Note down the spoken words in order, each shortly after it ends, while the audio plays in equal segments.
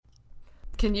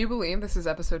Can you believe this is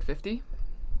episode 50?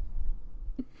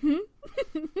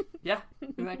 Yeah,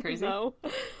 isn't that crazy? No.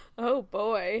 Oh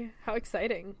boy, how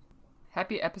exciting.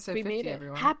 Happy episode We 50, made it.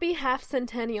 everyone. Happy half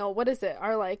centennial. What is it?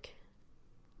 Our,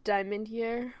 diamond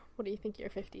year? What do you think year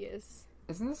 50 is?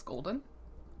 Isn't this golden?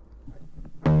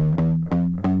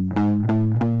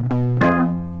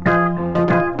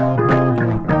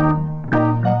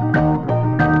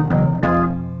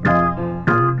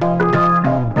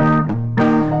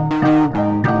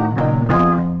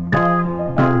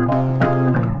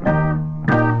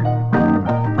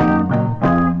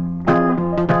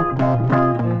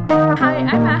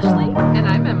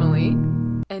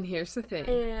 Here's the thing.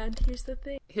 And here's the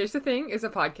thing. Here's the Thing is a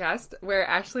podcast where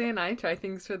Ashley and I try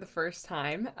things for the first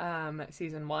time.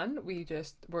 Season 1, we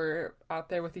just were out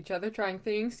there with each other trying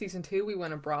things. Season 2, we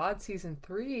went abroad. Season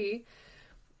 3,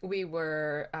 we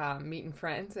were meeting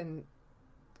friends and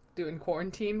doing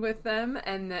quarantine with them.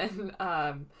 And then,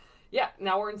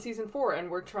 now we're in Season 4 and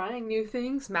we're trying new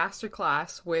things.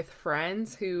 Masterclass with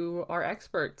friends who are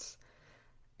experts.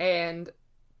 And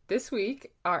this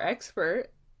week, our expert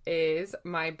is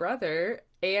my brother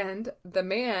and the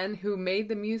man who made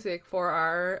the music for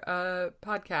our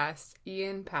podcast,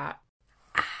 Ian Pat.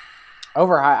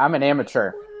 I'm an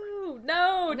amateur. Woo,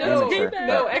 no,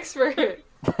 expert.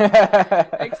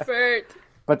 Expert.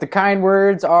 But the kind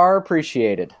words are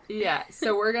appreciated. Yeah,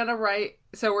 so we're gonna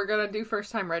do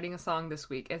first time writing a song this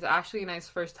week. It's Ashley and I's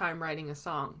first time writing a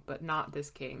song, but not this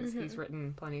King's. Mm-hmm. He's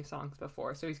written plenty of songs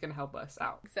before, so he's gonna help us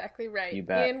out. Exactly right. You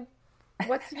bet. Ian,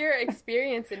 what's your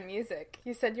experience in music?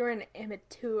 You said you were an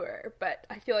amateur, but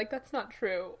I feel like that's not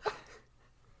true.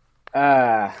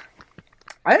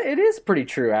 It is pretty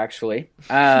true, actually.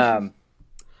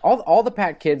 All the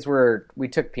Pat kids we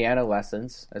took piano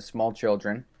lessons as small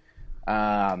children.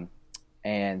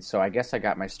 And so I guess I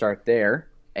got my start there.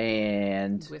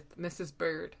 And with Mrs.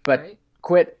 Bird, but right?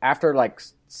 Quit after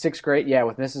 6th grade,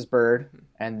 with Mrs. Bird.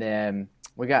 And then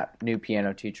we got new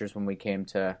piano teachers when we came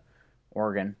to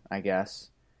Oregon, I guess.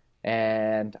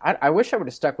 And I wish I would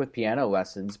have stuck with piano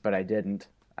lessons, but I didn't.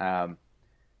 I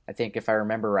think if I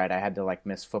remember right, I had to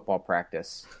miss football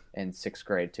practice in 6th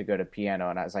grade to go to piano,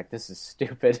 and I was like, this is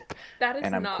stupid. That is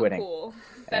and I'm not quitting. Cool.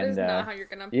 That is not how you're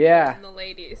going to in the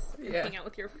ladies and hang out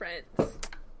with your friends.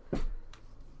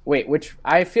 Wait,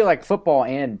 I feel like football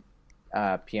and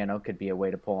piano could be a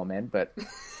way to pull them in, but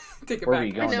where are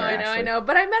you going there, Ashley? I know.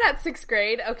 But I met at 6th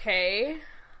grade, okay.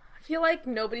 I feel like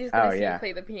nobody's going to see you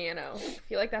play the piano. I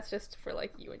feel like that's just for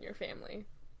you and your family.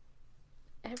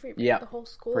 Everybody, the whole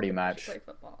school pretty much play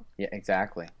football. Yeah,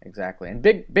 exactly. And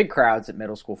big crowds at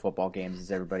middle school football games,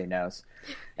 as everybody knows.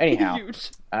 Anyhow,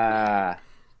 huge.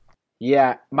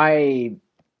 My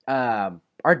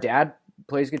our dad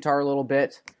plays guitar a little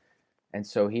bit, and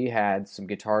so he had some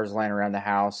guitars lying around the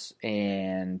house.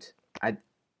 And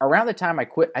around the time I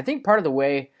quit, I think part of the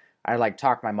way I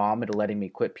talked my mom into letting me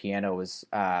quit piano was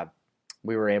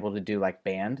we were able to do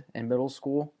band in middle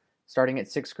school starting at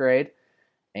 6th grade,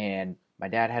 and my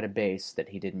dad had a bass that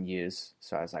he didn't use,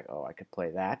 so I was like, oh, I could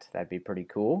play that. That'd be pretty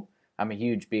cool. I'm a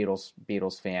huge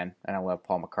Beatles fan, and I love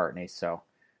Paul McCartney, so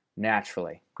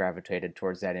naturally gravitated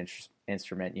towards that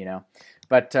instrument,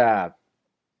 But I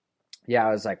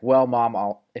was like, well,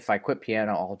 Mom, if I quit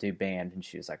piano, I'll do band, and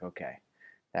she was like, okay,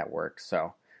 that works.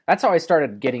 So that's how I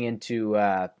started getting into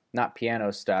not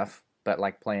piano stuff, but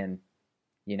playing,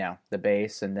 the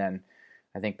bass. And then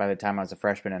I think by the time I was a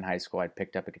freshman in high school, I'd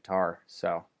picked up a guitar.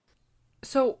 So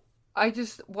you're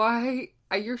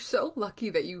so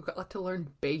lucky that you got to learn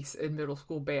bass in middle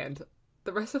school band.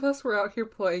 The rest of us were out here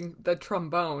playing the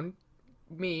trombone.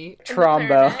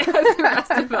 Trombone. As the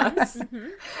rest of us.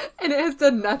 And it has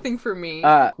done nothing for me.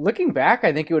 Looking back,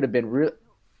 I think it would have been real.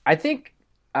 I think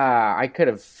I could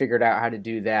have figured out how to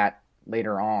do that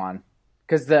later on,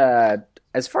 because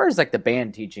as far as the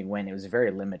band teaching went, it was very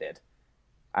limited.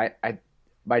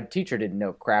 My teacher didn't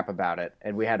know crap about it,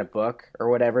 and we had a book or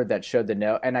whatever that showed the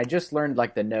note, and I just learned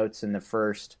the notes in the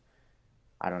first,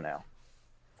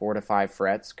 4 to 5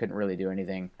 frets. Couldn't really do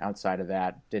anything outside of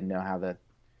that. Didn't know how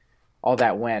all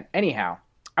that went. Anyhow,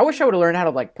 I wish I would have learned how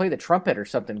to play the trumpet or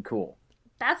something cool.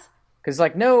 That's because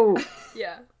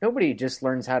nobody just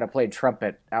learns how to play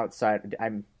trumpet outside.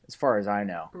 As far as I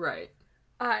know, right?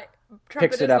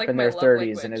 Picks it up in their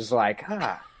 30s and is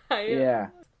yeah.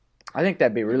 I think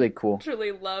that'd be really cool. I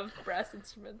truly love brass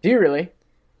instruments. Do you really?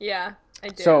 Yeah, I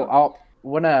do. So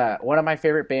one of my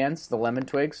favorite bands, the Lemon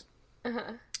Twigs.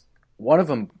 Uh-huh. One of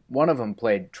them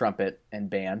played trumpet and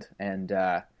band, and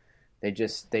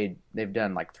they've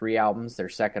done 3 albums. Their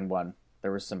second one,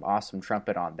 there was some awesome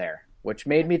trumpet on there, which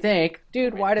made me think,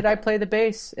 dude, why did I play the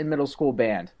bass in middle school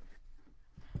band?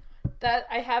 That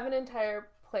I have an entire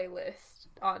playlist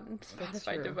on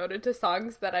Spotify devoted to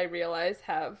songs that I realize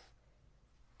have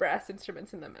brass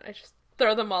instruments in them, and I just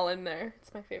throw them all in there.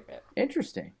 It's my favorite.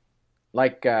 Interesting.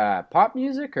 Like pop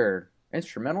music or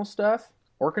instrumental stuff,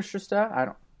 orchestra stuff? I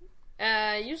don't.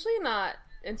 Usually not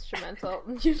instrumental.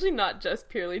 Usually not just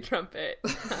purely trumpet.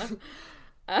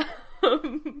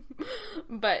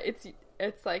 But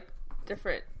it's like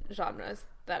different genres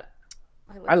that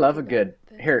I love a good.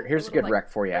 Here's a good rec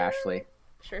for you, Ashley.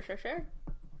 Sure.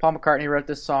 Paul McCartney wrote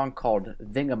this song called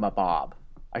 "Thingamabob."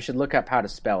 I should look up how to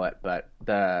spell it, but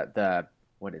the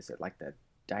what is it, like the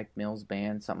Dyke Mills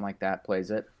Band, something like that,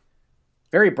 plays it.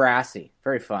 Very brassy,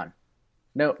 very fun.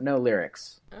 No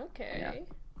lyrics. Okay. Yeah.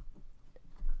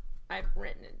 I've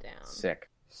written it down. Sick.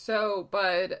 So,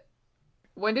 Bud,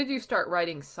 when did you start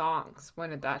writing songs?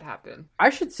 When did that happen? I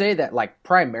should say that, like,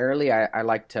 primarily I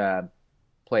like to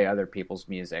play other people's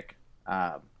music.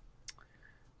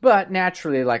 But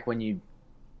naturally, like, when you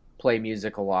play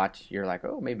music a lot, you're like,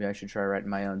 oh, maybe I should try writing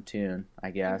my own tune,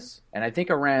 I guess. Mm-hmm. And I think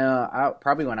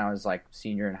probably when I was, like,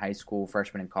 senior in high school,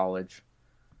 freshman in college,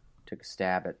 took a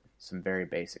stab at some very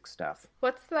basic stuff.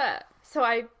 What's that? So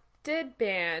I did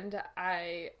band.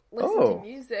 I listened to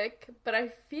music, but I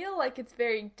feel like it's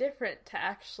very different to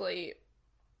actually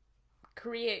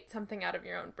create something out of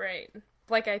your own brain.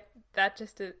 Like that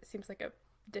just seems like a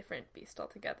different beast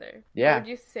altogether. Yeah, what would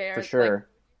you say are for sure. Like,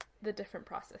 the different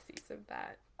processes of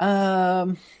that?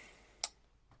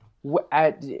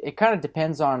 It kind of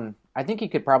depends on. I think you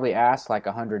could probably ask like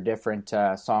 100 different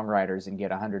songwriters and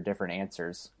get 100 different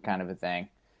answers, kind of a thing.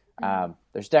 Mm-hmm.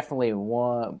 There's definitely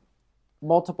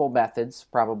multiple methods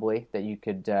probably that you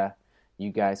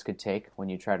guys could take when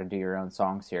you try to do your own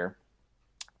songs here.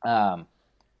 I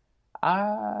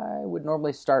would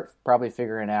normally start probably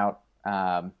figuring out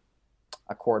a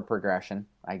chord progression,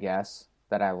 I guess,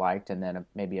 that I liked, and then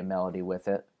maybe a melody with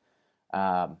it.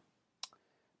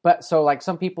 But so like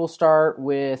some people start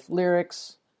with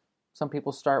lyrics, some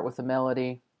people start with a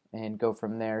melody and go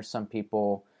from there. Some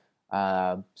people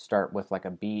start with like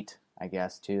a beat, I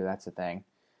guess, too. That's the thing.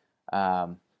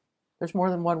 There's more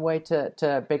than one way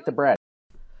to bake the bread.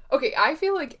 Okay, I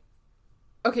feel like,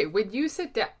 when you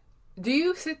sit down, do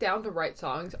you sit down to write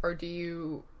songs, or do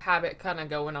you have it kind of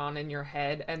going on in your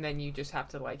head and then you just have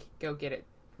to like go get it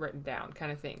written down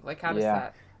kind of thing? Like, how does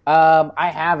that? I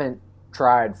haven't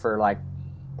tried for like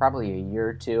probably a year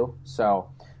or two. So,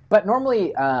 but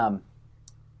normally,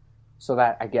 so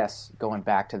that, I guess, going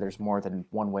back to there's more than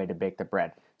one way to bake the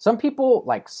bread. Some people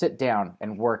like sit down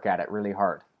and work at it really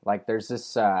hard. Like there's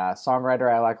this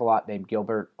songwriter I like a lot named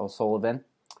Gilbert O'Sullivan,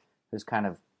 who's kind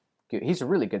of, he's a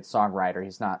really good songwriter.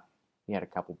 He had a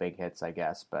couple big hits, I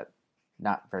guess, but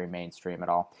not very mainstream at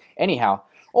all. Anyhow,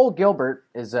 old Gilbert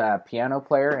is a piano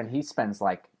player, and he spends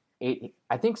like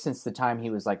I think since the time he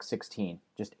was like 16,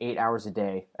 just 8 hours a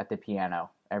day at the piano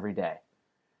every day.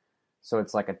 So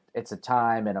it's like it's a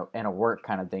time and a work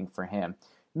kind of thing for him.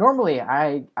 Normally,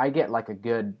 I get like a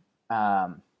good,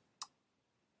 well,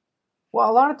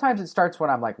 a lot of times it starts when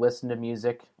I'm like listening to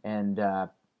music and, oh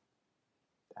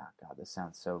God, this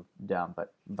sounds so dumb,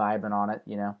 but vibing on it,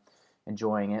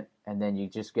 enjoying it, and then you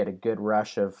just get a good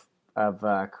rush of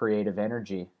creative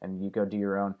energy, and you go do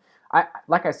your own.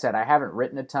 Like I said, I haven't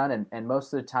written a ton, and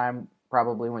most of the time,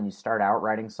 probably when you start out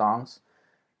writing songs,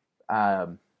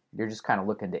 you're just kind of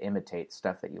looking to imitate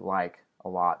stuff that you like a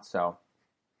lot. So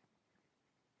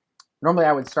normally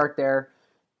I would start there,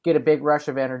 get a big rush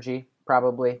of energy,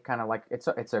 probably kind of like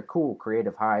it's a cool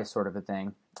creative high sort of a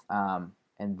thing, and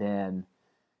then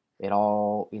it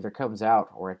all either comes out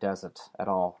or it doesn't at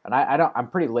all. And I'm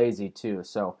pretty lazy too.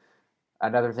 So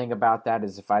another thing about that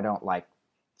is if I don't like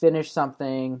finish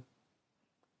something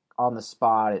on the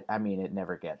spot, it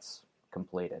never gets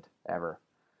completed ever.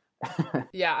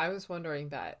 Yeah, I was wondering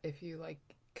that if you like,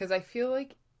 because I feel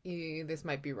like this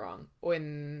might be wrong.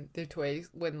 When the Twigs,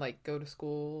 when like Go to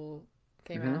School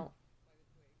came out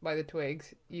by the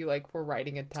Twigs, you like were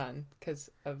writing a ton because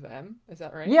of them. Is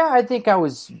that right? Yeah, I think I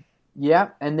was. Yeah,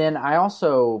 and then I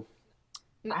also,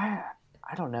 I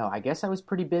don't know. I guess I was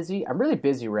pretty busy. I'm really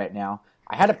busy right now.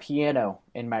 I had a piano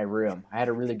in my room. I had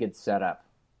a really good setup,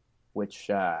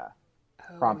 which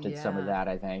prompted some of that,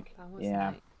 I think. That was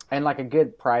nice. And like a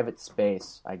good private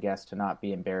space, I guess, to not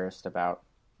be embarrassed about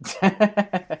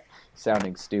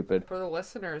sounding stupid. For the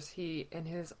listeners, in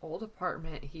his old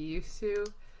apartment, he used to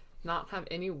not have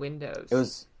any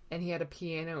windows. And he had a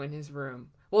piano in his room.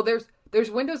 Well, there's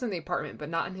windows in the apartment, but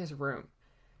not in his room.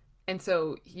 And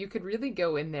so you could really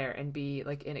go in there and be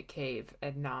like in a cave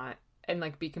and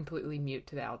like be completely mute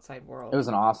to the outside world. It was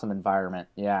an awesome environment.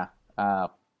 Yeah.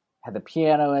 Had the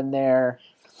piano in there.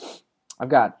 I've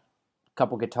got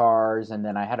couple guitars, and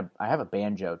then I have a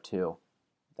banjo too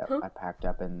that I packed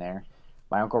up in there.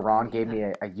 My Uncle Ron gave me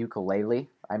a ukulele.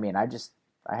 I mean, I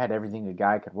had everything a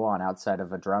guy could want outside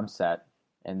of a drum set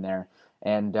in there.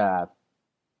 And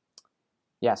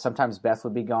yeah, sometimes Beth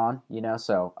would be gone, you know.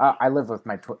 So I live with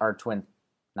my twin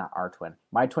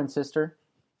sister,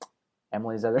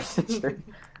 Emily's other sister.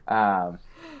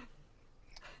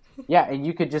 Yeah, and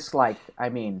you could just 5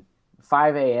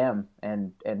 a.m.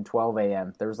 and 12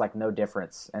 a.m. there was no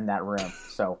difference in that room.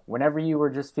 So whenever you were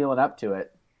just feeling up to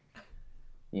it,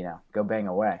 you know, go bang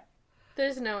away.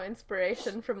 There's no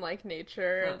inspiration from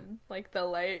nature and the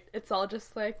light. It's all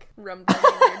just rumbling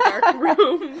in your dark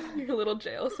room, your little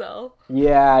jail cell.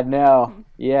 Yeah, no.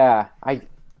 Yeah.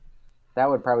 That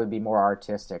would probably be more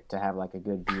artistic to have a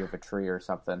good view of a tree or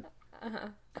something.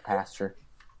 A pasture.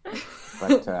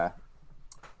 But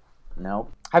no.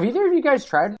 Have either of you guys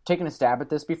tried taking a stab at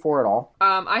this before at all?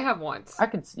 I have once.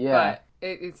 Yeah. But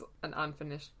it's an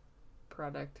unfinished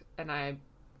product, and I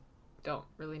don't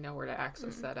really know where to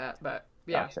access that at. But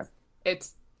yeah, gotcha.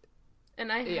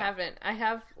 And I haven't. I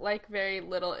have very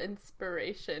little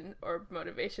inspiration or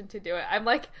motivation to do it. I'm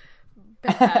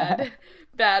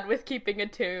bad with keeping a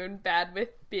tune, bad with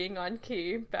being on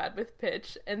key, bad with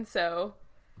pitch, and so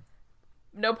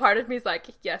no part of me is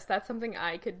yes, that's something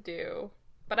I could do.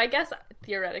 But I guess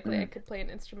theoretically I could play an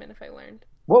instrument if I learned.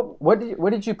 What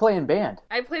did you play in band?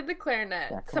 I played the clarinet.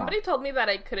 Yeah, Somebody told me that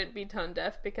I couldn't be tone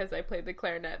deaf because I played the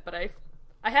clarinet, but I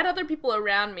had other people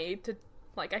around me to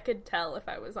I could tell if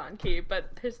I was on key,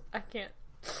 but I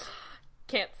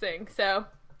can't sing, so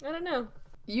I don't know.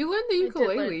 You learned the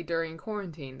ukulele during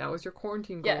quarantine. That was your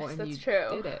quarantine goal, yes, and that's you true.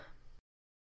 did it.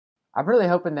 I'm really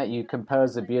hoping that you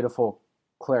compose a beautiful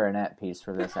clarinet piece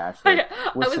for this, Ashley.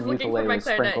 With was some looking for my ukulele clarinet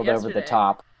sprinkled yesterday. over the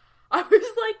top. I was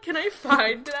can I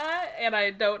find that? And I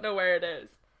don't know where it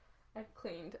is. I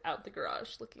cleaned out the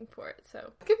garage looking for it, so. I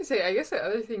was gonna say, I guess the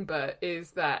other thing,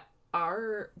 is that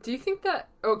do you think that,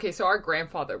 okay, so our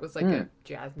grandfather was a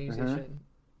jazz musician. Mm-hmm.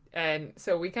 And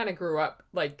so we kind of grew up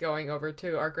going over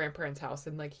to our grandparents' house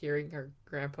and hearing our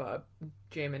grandpa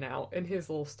jamming out in his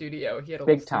little studio. He had a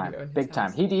big little studio in his big house.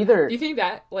 time. He'd either. Do you think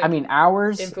that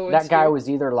ours. That guy you? Was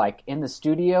either in the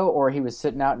studio or he was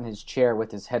sitting out in his chair with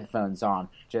his headphones on,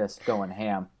 just going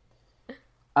ham.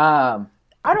 I'm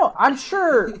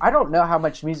sure. I don't know how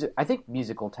much music. I think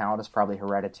musical talent is probably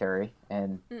hereditary,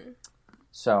 and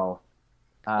so.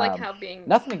 How being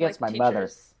nothing against my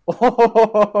teachers.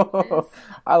 mother.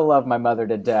 I love my mother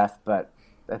to death, but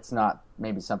that's not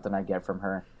maybe something I get from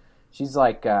her. She's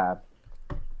good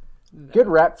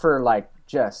rep for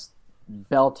just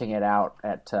belting it out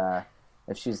at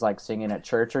if she's singing at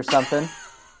church or something.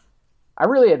 I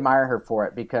really admire her for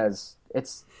it because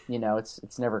it's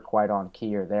never quite on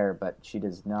key or there, but she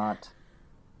does not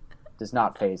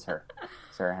faze her,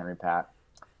 Sarah Henry Pat.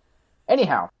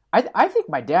 Anyhow, I think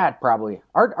my dad probably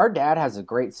our dad has a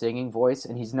great singing voice,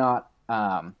 and he's not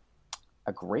a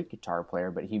great guitar player,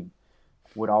 but he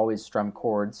would always strum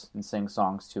chords and sing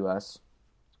songs to us,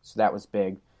 so that was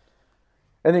big.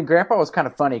 And then Grandpa was kind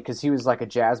of funny because he was a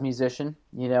jazz musician,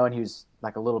 and he was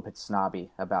a little bit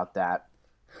snobby about that.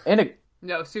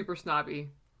 No, super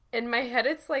snobby. In my head,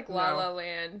 it's La La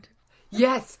Land.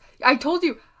 Yes, I told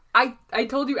you. I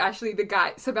told you, Ashley, the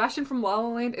guy Sebastian from La La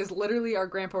Land is literally our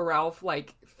Grandpa Ralph,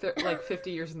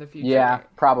 50 years in the future. Yeah,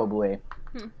 probably.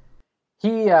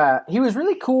 He was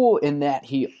really cool in that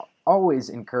he always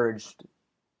encouraged,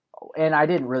 and I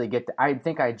didn't really get I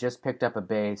think I just picked up a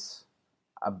bass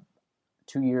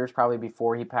 2 years probably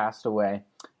before he passed away,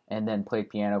 and then played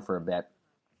piano for a bit.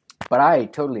 But I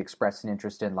totally expressed an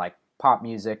interest in pop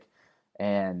music,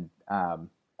 and I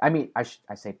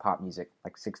say pop music,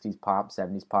 60s pop,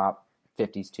 70s pop,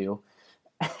 50s too.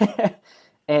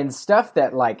 And stuff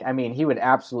that he would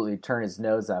absolutely turn his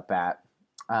nose up at,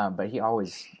 but he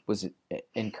always was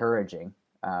encouraging.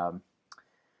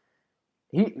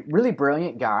 He really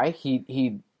brilliant guy.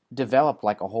 He developed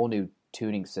a whole new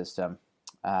tuning system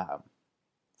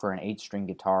for an 8-string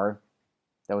guitar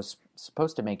that was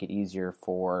supposed to make it easier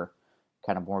for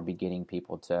kind of more beginning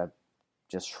people to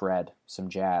just shred some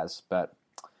jazz. But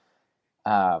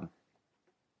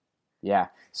yeah,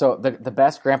 so the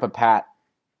best Grandpa Pat,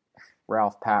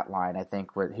 Ralph Pat line, I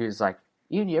think, where he was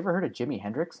Ian, you ever heard of Jimi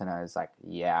Hendrix? And I was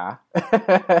yeah.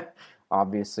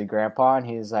 Obviously, Grandpa. And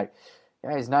he was yeah,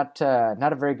 he's not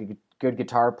a very good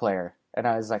guitar player. And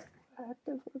I was what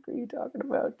the fuck are you talking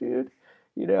about, dude?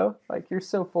 You're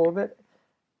so full of it.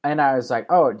 And I was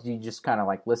oh, do you just kind of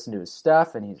listen to his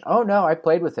stuff? And he's, oh no, I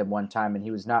played with him one time and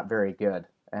he was not very good.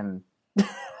 And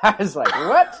I was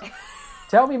what?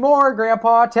 Tell me more,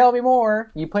 Grandpa, tell me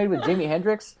more. You played with Jimi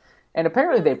Hendrix? And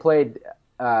apparently they played,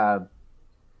 I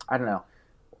don't know,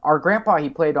 our grandpa, he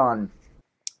played on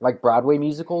like Broadway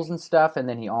musicals and stuff, and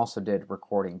then he also did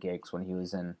recording gigs when he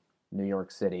was in New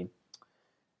York City.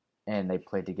 And they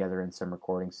played together in some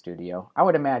recording studio. I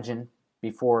would imagine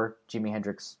before Jimi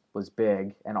Hendrix was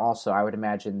big, and also I would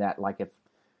imagine that like if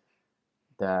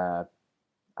I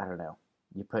don't know,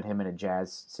 you put him in a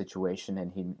jazz situation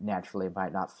and he naturally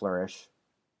might not flourish.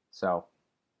 So,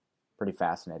 pretty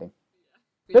fascinating.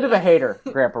 Bit of a hater,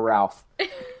 Grandpa Ralph.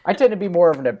 I tend to be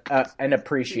more of an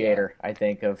appreciator, I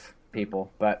think, of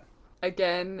people, but...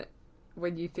 Again,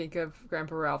 when you think of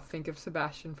Grandpa Ralph, think of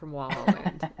Sebastian from La La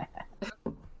Land.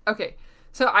 Okay,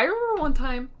 so I remember one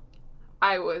time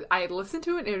I listened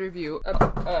to an interview of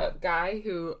a guy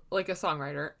who, like a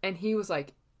songwriter, and he was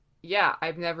like, yeah,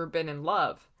 I've never been in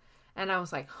love. And I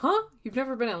was like, huh? You've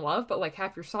never been in love? But like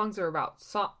half your songs are about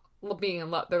being in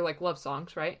love. They're like love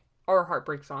songs, right? Or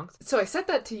heartbreak songs. So I said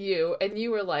that to you, and you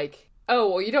were like, oh,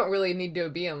 well, you don't really need to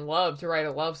be in love to write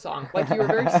a love song. Like, you were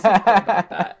very simple about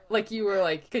that. Like, you were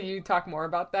like, can you talk more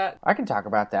about that? I can talk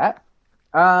about that.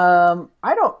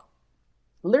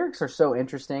 Lyrics are so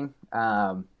interesting.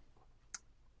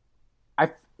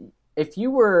 If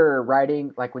you were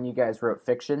writing, like when you guys wrote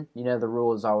fiction, you know, the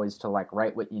rule is always to like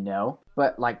write what you know.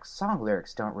 But like song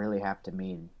lyrics don't really have to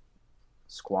mean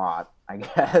squat, I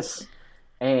guess.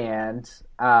 And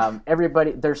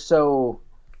everybody, they're so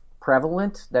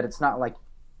prevalent that it's not like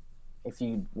if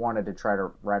you wanted to try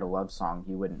to write a love song,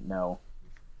 you wouldn't know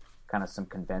kind of some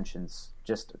conventions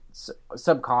just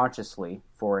subconsciously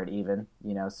for it even,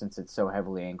 you know, since it's so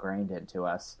heavily ingrained into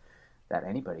us that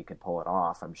anybody could pull it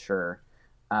off, I'm sure.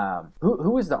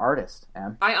 Who was the artist,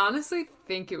 Em? I honestly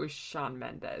think it was Shawn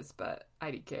Mendes, but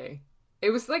IDK. It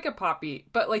was like a poppy,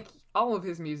 but like all of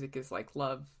his music is like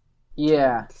love.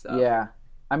 Yeah, stuff. Yeah.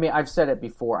 I mean, I've said it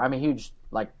before. I'm a huge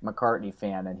like McCartney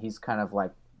fan, and he's kind of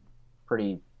like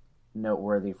pretty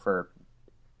noteworthy for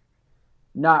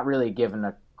not really giving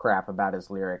a crap about his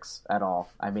lyrics at all.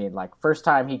 I mean, like first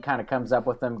time he kind of comes up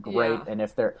with them, great. Yeah. And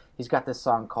if he's got this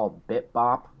song called Bit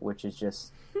Bop, which is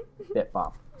just Bit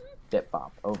Bop. Bit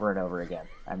Bop over and over again.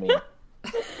 I mean,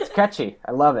 it's catchy.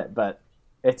 I love it, but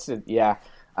it's yeah.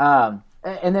 And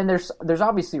then there's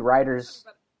obviously writers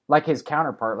like his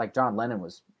counterpart, like John Lennon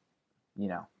was, you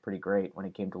know, pretty great when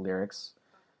it came to lyrics.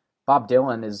 Bob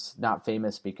Dylan is not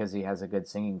famous because he has a good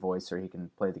singing voice or he can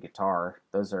play the guitar.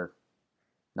 Those are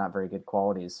not very good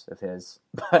qualities of his,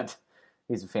 but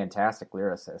he's a fantastic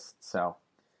lyricist. So,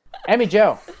 Emmy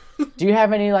Jo, do you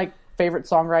have any like favorite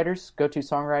songwriters, go-to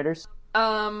songwriters?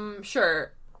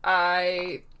 Sure.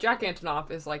 Jack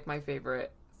Antonoff is like my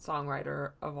favorite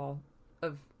songwriter of all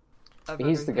of He's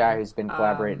everything. The guy who's been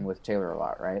collaborating with Taylor a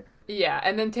lot, right? Yeah,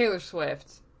 and then Taylor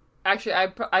Swift. Actually,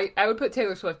 I would put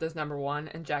Taylor Swift as number 1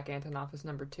 and Jack Antonoff as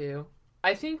number 2.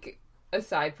 I think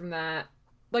aside from that,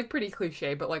 like pretty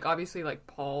cliche, but like obviously like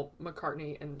Paul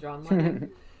McCartney and John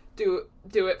Lennon do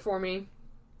it for me.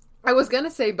 I was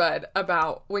gonna say, Bud,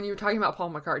 about when you were talking about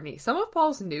Paul McCartney, some of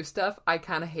Paul's new stuff I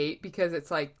kind of hate because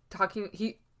it's like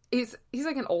he's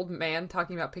like an old man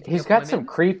talking about picking He's up got women, some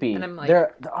creepy. and I'm like,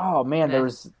 there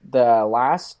was the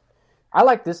last. I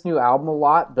like this new album a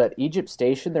lot, but Egypt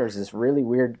Station, there's this really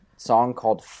weird song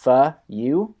called "Fuh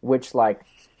You," which like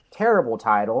terrible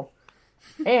title,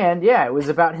 and yeah, it was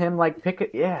about him like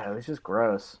it was just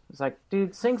gross. It's like,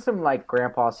 dude, sing some like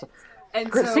grandpa.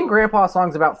 Sing grandpa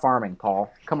songs about farming, Paul.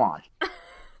 Come on.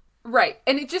 Right.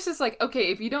 And it just is like,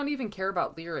 okay, if you don't even care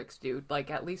about lyrics, dude,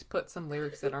 like at least put some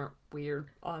lyrics that aren't weird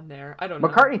on there. I don't know.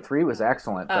 McCartney 3 was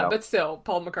excellent, though. But still,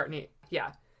 Paul McCartney,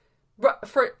 yeah. But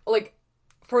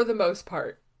for the most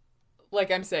part,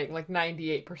 like I'm saying, like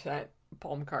 98%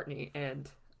 Paul McCartney and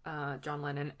John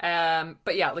Lennon.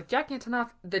 But yeah, like Jack Antonoff,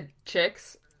 the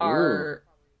chicks are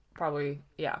probably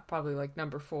like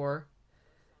number 4.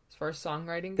 As far as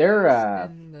songwriting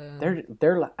goes,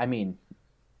 they're I mean,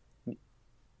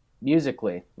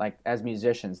 musically, like as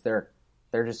musicians, they're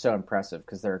just so impressive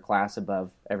because they're a class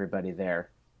above everybody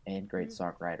there, and great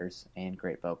songwriters and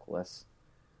great vocalists.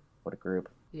 What a group!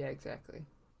 Yeah, exactly.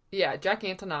 Yeah, Jack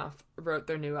Antonoff wrote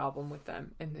their new album with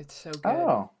them, and it's so good.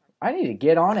 Oh, I need to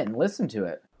get on it and listen to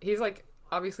it. He's like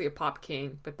obviously a pop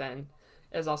king, but then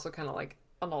is also kind of like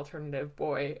an alternative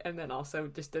boy, and then also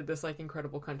just did this like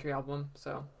incredible country album.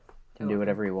 So. Can do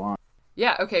whatever you want.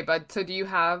 Yeah, okay, bud. So do you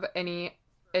have any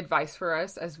advice for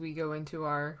us as we go into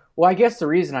our... Well, I guess the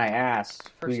reason I asked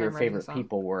who your favorite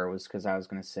people were was because I was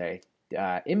going to say,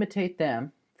 imitate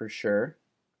them, for sure.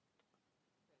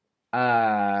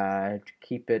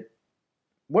 Keep it...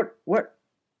 What...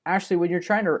 Actually, when you're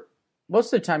trying to...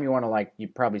 Most of the time you want to, like, you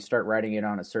probably start writing it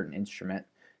on a certain instrument.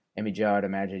 Amy Jo, I'd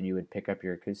imagine you would pick up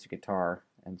your acoustic guitar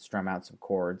and strum out some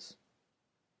chords.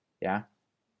 Yeah?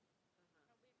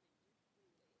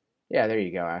 Yeah, there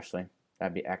you go, Ashley.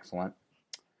 That'd be excellent.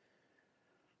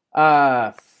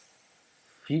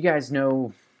 You guys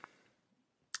know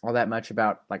all that much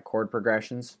about like chord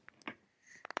progressions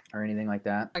or anything like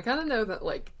that? I kind of know that,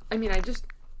 like, I mean,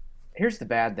 Here's the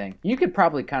bad thing. You could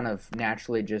probably kind of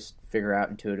naturally just figure out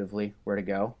intuitively where to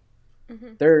go.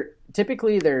 Mm-hmm.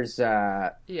 There's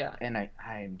yeah, and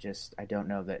I don't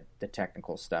know the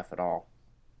technical stuff at all.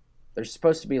 There's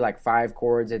supposed to be like 5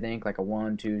 chords, I think, like a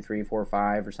 1, 2, 3, 4,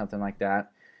 5 or something like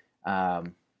that,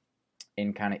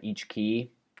 in kind of each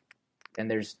key.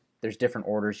 And there's different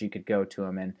orders you could go to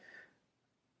them, and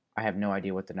I have no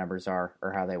idea what the numbers are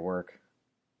or how they work.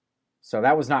 So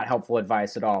that was not helpful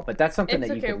advice at all. But that's something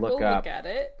that you could look up. Look at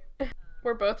it.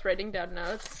 We're both writing down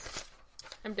notes.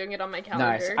 I'm doing it on my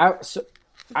calendar. Nice.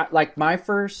 Like my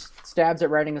first stabs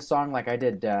at writing a song, like I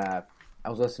did. I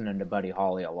was listening to Buddy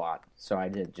Holly a lot, so I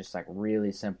did just like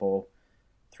really simple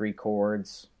 3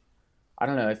 chords. I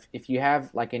don't know if you have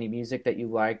like any music that you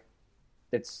like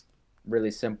that's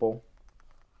really simple,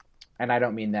 and I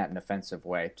don't mean that in an offensive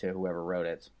way to whoever wrote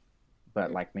it,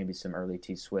 but like maybe some early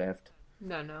T Swift.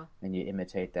 No. And you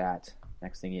imitate that.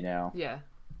 Next thing you know, yeah,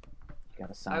 you got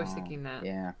a song. I was thinking that.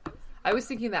 Yeah. I was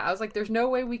thinking that. I was like, there's no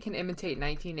way we can imitate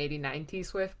 1989 T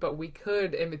Swift, but we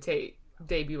could imitate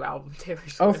debut album Taylor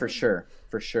Swift. Oh, for sure.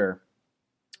 For sure.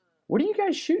 What are you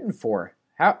guys shooting for?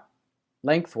 How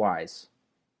lengthwise?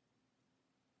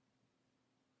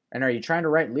 And are you trying to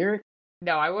write lyrics?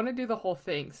 No, I want to do the whole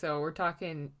thing. So we're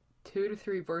talking 2 to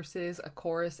 3 verses, a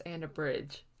chorus, and a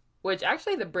bridge. Which,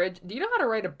 actually, the bridge... Do you know how to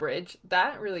write a bridge?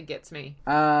 That really gets me.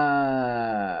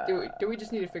 Do we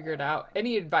just need to figure it out?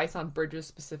 Any advice on bridges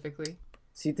specifically?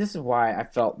 See, this is why I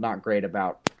felt not great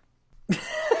about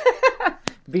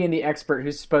being the expert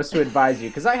who's supposed to advise you.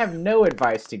 Because I have no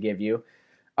advice to give you,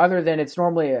 other than it's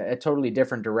normally a totally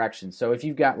different direction. So if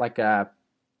you've got like a...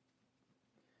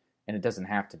 And it doesn't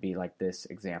have to be like this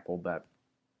example, but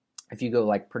if you go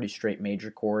like pretty straight major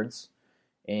chords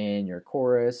in your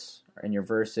chorus or in your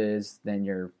verses, then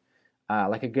you're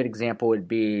like a good example would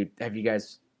be,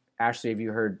 Ashley, have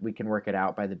you heard We Can Work It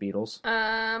Out by the Beatles?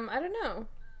 I don't know.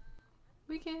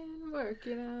 We can work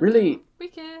it out. Really? We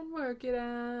can work it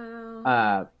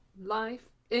out. Life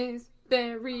is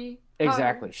very hard.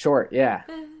 Exactly. Short, yeah.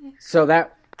 So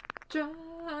that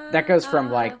goes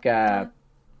from like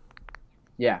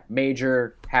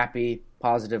major, happy,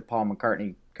 positive Paul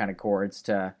McCartney kind of chords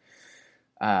to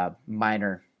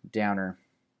minor, downer,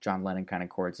 John Lennon kind of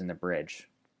chords in the bridge.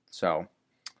 So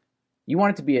you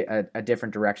want it to be a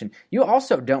different direction. You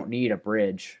also don't need a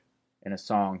bridge in a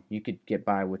song. You could get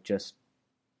by with just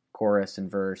chorus and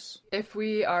verse. If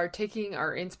we are taking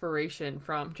our inspiration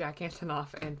from Jack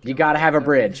Antonoff and... You gotta have a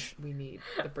bridge. We need.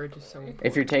 The bridge is so important.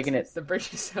 If you're taking it... The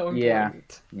bridge is so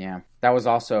important. Yeah. That was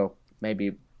also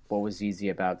maybe what was easy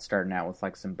about starting out with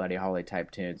like some Buddy Holly type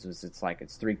tunes was it's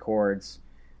 3 chords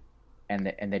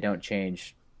and they don't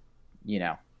change,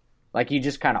 like you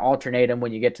just kind of alternate them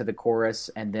when you get to the chorus,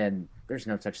 and then there's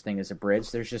no such thing as a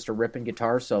bridge. There's just a ripping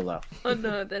guitar solo. Oh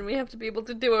no, then we have to be able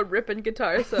to do a ripping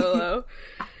guitar solo.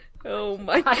 Oh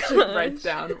my god. I should write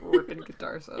down ripping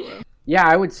guitar solo. Yeah,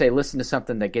 I would say listen to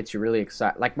something that gets you really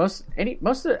excited. Like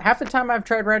half the time I've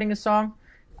tried writing a song,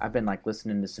 I've been like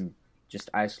listening to some just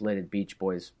isolated Beach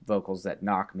Boys vocals that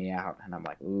knock me out, and I'm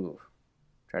like, ooh,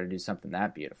 try to do something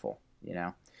that beautiful,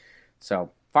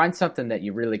 So find something that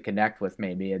you really connect with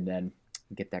maybe, and then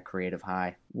get that creative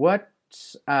high.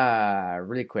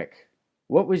 Really quick,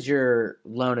 what was your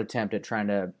lone attempt at trying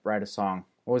to write a song?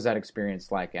 What was that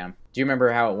experience like, Em? Do you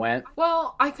remember how it went?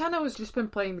 Well, I kind of was just been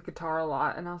playing the guitar a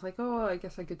lot, and I was like, oh, I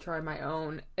guess I could try my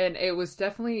own. And it was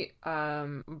definitely,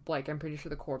 like, I'm pretty sure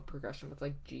the chord progression was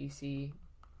like G, C,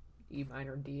 E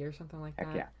minor, D or something like that.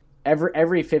 Heck yeah.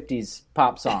 Every 50s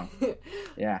pop song.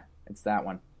 Yeah, it's that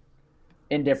one.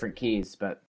 In different keys,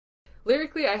 but...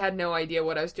 Lyrically, I had no idea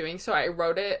what I was doing, so I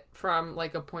wrote it from,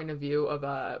 like, a point of view of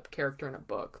a character in a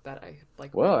book that I,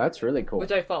 like... Whoa, that's really cool.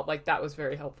 Which I felt like that was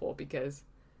very helpful, because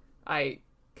I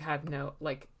had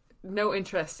no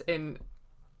interest in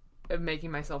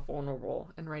making myself vulnerable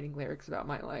and writing lyrics about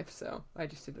my life, so I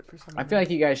just did it for some reason. I feel like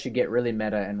you guys should get really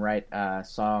meta and write a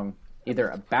song either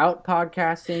about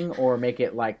podcasting or make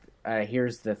it like,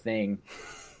 here's the thing,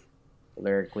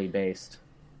 lyrically based.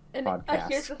 And podcast.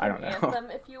 Here's the thing, I don't know.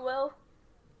 anthem, if you will.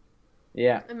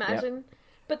 Yeah. Imagine. Yep.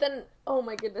 But then, oh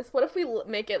my goodness, what if we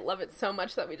make it love it so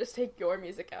much that we just take your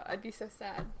music out? I'd be so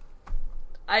sad.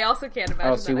 I also can't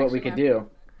imagine. Oh, see what we could do.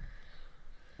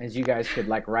 Is you guys could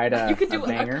like write a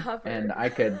banger, and I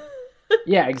could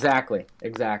Yeah, exactly.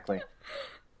 Exactly.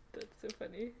 That's so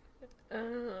funny.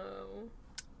 Oh.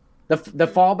 The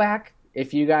fallback,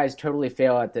 if you guys totally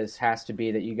fail at this, has to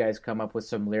be that you guys come up with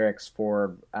some lyrics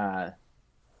for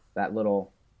that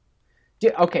little.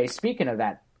 Okay, speaking of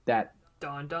that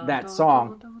Dun, dun, that dun,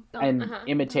 song dun, dun, dun. and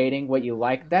imitating what you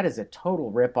like, that is a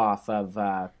total ripoff of.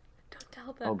 Don't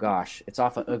tell them. Oh gosh, it's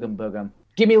off of Oogum Boogum.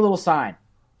 Give me a little sign.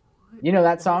 You know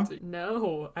that song?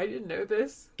 No, I didn't know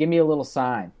this. Give me a little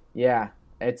sign. Yeah,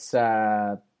 it's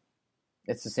the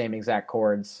same exact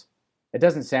chords. It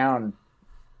doesn't sound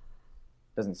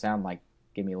like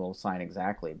give me a little sign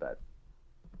exactly, but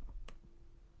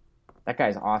that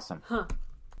guy's awesome. Huh.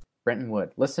 Brenton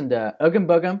Wood. Listen to Oogum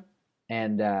Boogum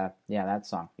and yeah, that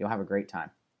song. You'll have a great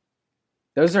time.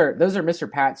 Those are Mr.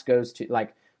 Pat's goes to,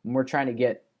 like, when we're trying to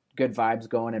get good vibes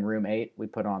going in room 8, we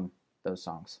put on those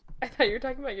songs. I thought you were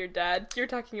talking about your dad. You were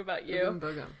talking about you. Boogum,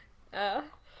 boogum.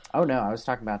 Oh no, I was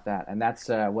talking about that, and that's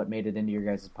what made it into your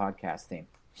guys' podcast theme.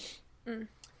 Mm.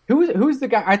 Who's the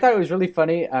guy? I thought it was really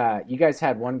funny. You guys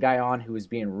had one guy on who was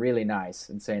being really nice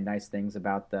and saying nice things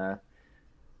about the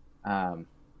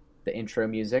intro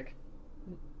music,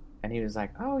 and he was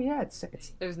like, "Oh yeah,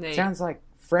 it was Nate. Sounds like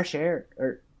fresh air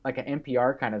or like an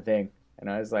NPR kind of thing." And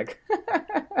I was like,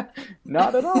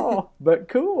 "Not at all, but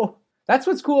cool." That's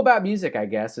what's cool about music, I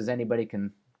guess, is anybody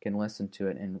can listen to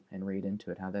it and read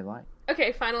into it how they like.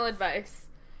 Okay, final advice.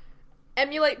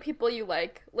 Emulate people you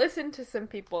like. Listen to some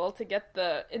people to get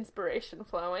the inspiration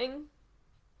flowing.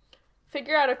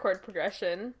 Figure out a chord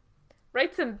progression.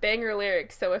 Write some banger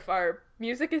lyrics so if our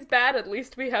music is bad, at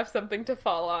least we have something to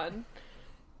fall on.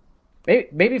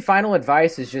 Maybe final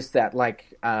advice is just that,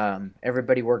 like,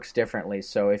 everybody works differently.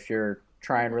 So if you're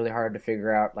trying really hard to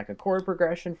figure out, like, a chord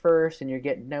progression first and you're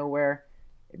getting nowhere,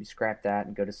 maybe scrap that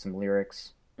and go to some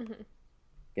lyrics. Mm-hmm.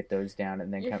 Get those down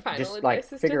and then just like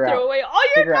is figure to out throw away all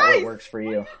your figure out what works for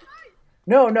you.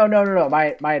 No.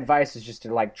 My advice is just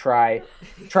to, like, try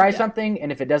something,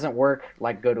 and if it doesn't work,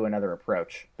 like, go to another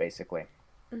approach, basically.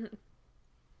 Mm-hmm.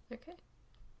 Okay.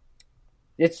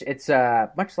 It's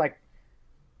much like,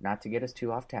 not to get us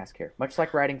too off task here, much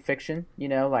like writing fiction, you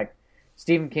know, like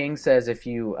Stephen King says if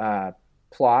you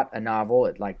plot a novel,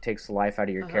 it, like, takes the life out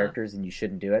of your characters and you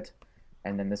shouldn't do it.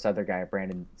 And then this other guy,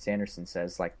 Brandon Sanderson,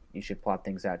 says, like, you should plot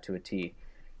things out to a T.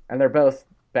 And they're both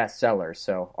bestsellers,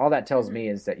 so all that tells me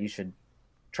is that you should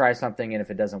try something, and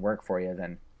if it doesn't work for you,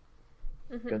 then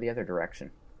go the other direction.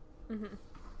 Mm-hmm.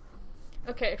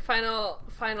 Okay, final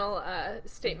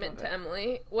statement to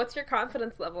Emily. What's your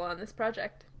confidence level on this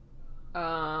project?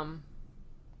 I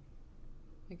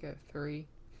think a 3.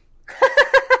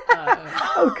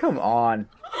 Oh, come on.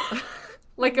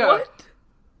 Like what? A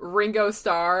Ringo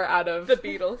Starr out of The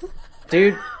Beatles.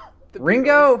 Dude,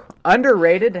 Ringo,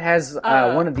 underrated, has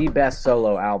one of the best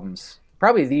solo albums.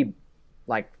 Probably the,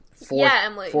 like,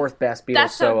 fourth best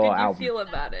Beatles solo album. That's how good you feel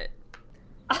about it.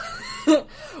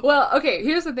 Well, okay,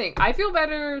 here's the thing. I feel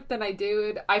better than I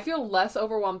did. I feel less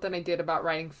overwhelmed than I did about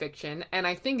writing fiction, and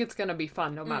I think it's going to be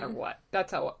fun no matter what.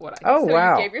 That's what I think. Oh, So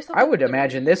wow. you gave yourself I a would 3.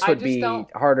 imagine this would be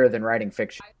harder than writing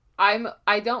fiction.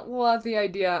 I don't love the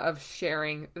idea of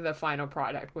sharing the final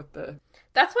product with the...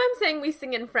 That's why I'm saying we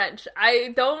sing in French.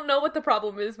 I don't know what the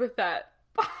problem is with that.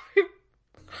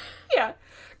 Yeah.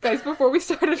 Guys, before we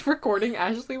started recording,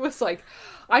 Ashley was like,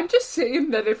 I'm just saying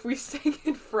that if we sang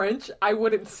in French, I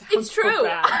wouldn't sound It's true. so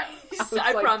bad.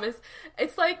 I promise.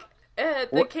 It's like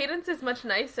the cadence is much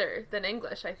nicer than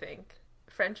English, I think.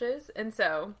 French is. And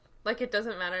so, like, it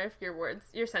doesn't matter if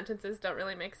your sentences don't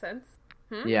really make sense.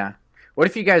 Yeah. What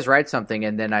if you guys write something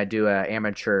and then I do an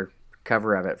amateur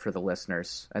cover of it for the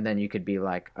listeners, and then you could be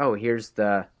like, oh, here's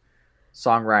the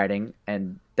songwriting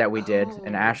and that we did,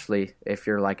 and Ashley, if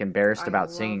you're, like, embarrassed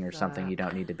about singing or something, you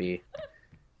don't need to be,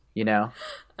 you know?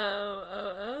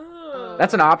 Oh.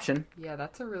 That's an option. Yeah,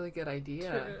 that's a really good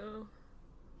idea. True.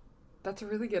 That's a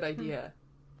really good idea.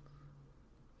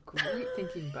 Great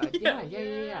thinking, bud.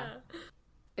 Yeah.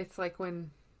 It's like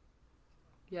when...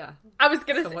 Yeah. I was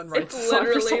gonna Someone say, writes it's a song for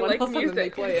literally someone like else and then they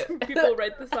music. play it. People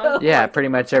write the song. Yeah, pretty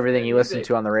much everything you listen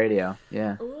to on the radio.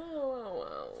 Yeah.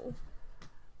 Whoa.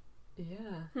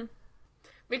 Yeah.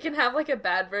 We can have, like, a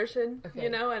bad version, Okay. you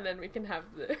know, and then we can have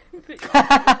the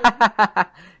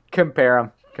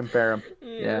Compare them.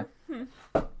 Yeah.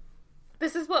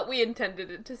 This is what we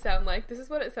intended it to sound like. This is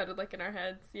what it sounded like in our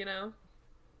heads, you know?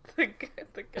 The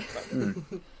good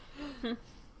part.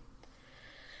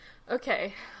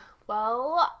 Okay.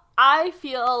 Well, I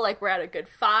feel like we're at a good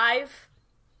 5,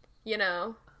 you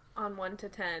know, on 1 to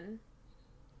 10.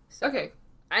 So, Okay.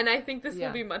 And I think this Yeah.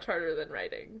 will be much harder than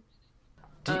writing.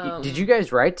 Did you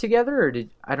guys write together, or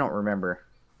I don't remember.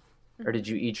 Or did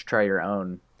you each try your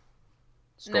own?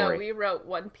 story? No, we wrote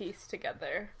one piece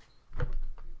together.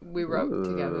 We wrote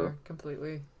together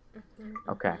completely.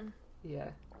 Okay. Yeah.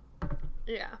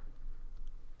 Yeah.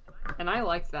 And I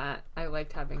liked that. I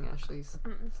liked having Ashley's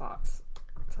thoughts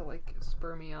to like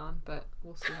spur me on, but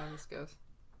we'll see how this goes.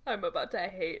 I'm about to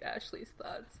hate Ashley's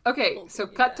thoughts. Okay, so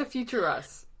cut to future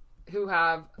us, who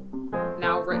have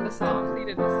now written a song.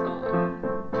 Completed a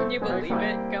song. Can you believe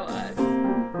it? Go us.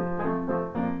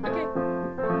 Okay.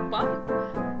 Bye.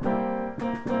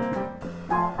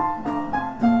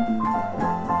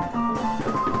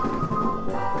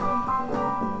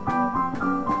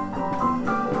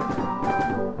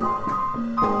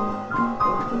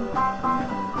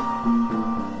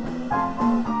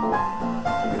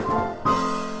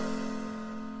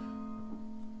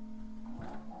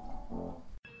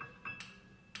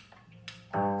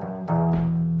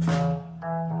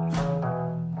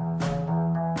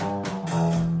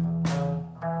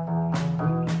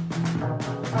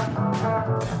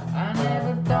 I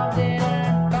never thought that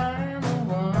I'd find the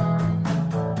one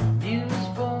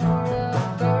used for a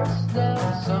first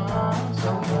love song.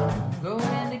 So young,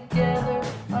 going together,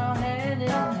 all hand in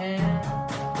hand.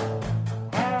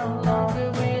 How long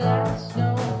could we last?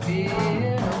 No fear,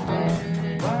 no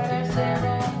pain. Why I said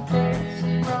wrong place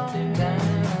and wrong time.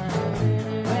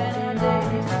 When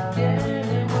our days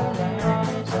together were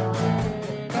like some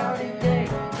cloudy day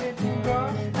drifting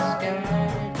across the sky.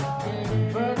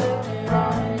 Further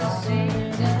from the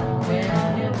season when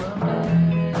you were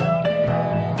mine.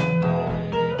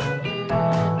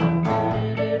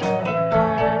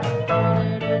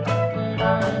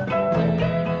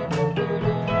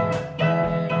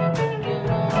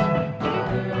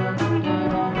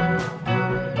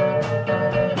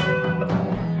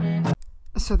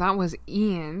 So that was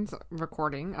Ian's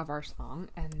recording of our song,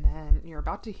 and then you're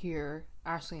about to hear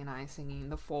Ashley and I singing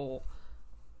the full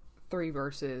 3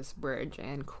 verses, bridge,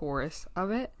 and chorus of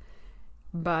it.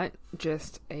 But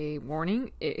just a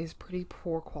warning, it is pretty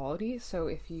poor quality, so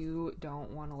if you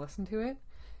don't want to listen to it,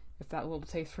 if that little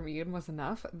taste from Ian was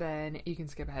enough, then you can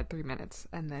skip ahead 3 minutes,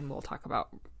 and then we'll talk about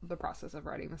the process of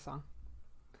writing the song.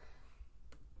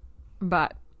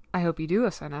 But I hope you do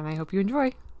listen, and I hope you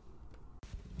enjoy.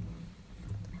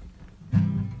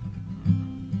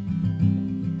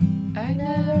 I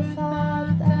never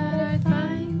thought that I'd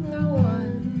find the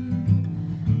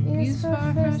one used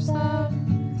for first love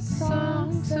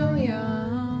song so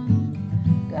young,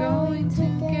 going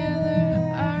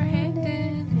together our hand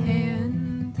in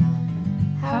hand.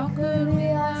 How could we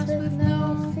last with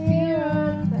no fear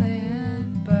or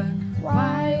plan? But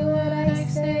why would I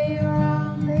say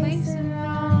wrong place and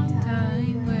wrong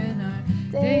time when our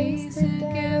days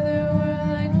together were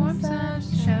like warm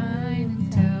sunshine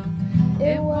until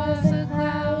it was a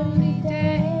cloudy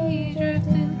day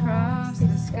drifting across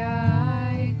the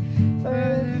sky,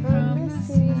 further from the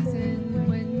season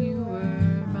when you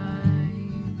were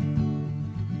mine.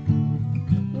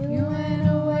 You went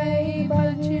away,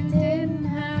 but you didn't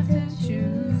have to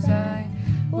choose. I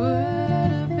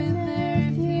would have been there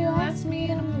if you asked me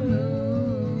to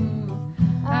move.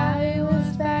 I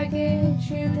was baggage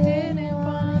you didn't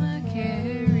wanna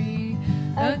carry,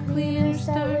 a cleaner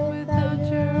start without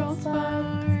your old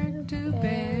spark to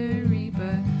bury.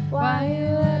 But why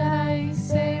would I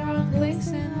say wrong place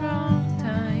and wrong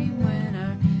time when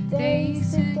our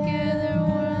days together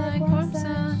were like warm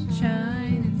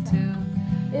sunshine until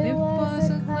it was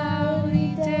a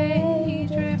cloudy day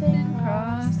drifting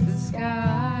across the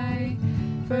sky,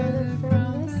 further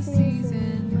from the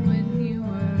season when you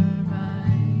were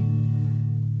mine.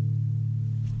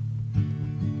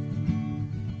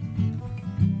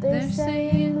 They're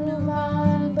saying move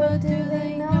on, but do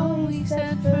they know we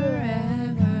said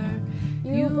forever?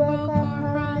 You broke our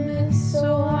promise,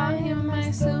 so why am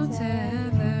I still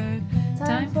tethered?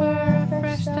 Time for a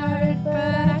fresh start, but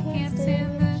I can't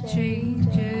stand the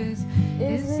changes.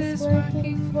 Is this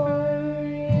working for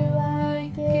you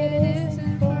like it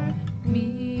isn't for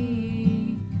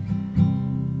me?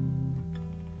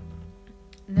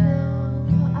 Now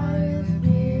I live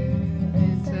here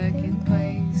in second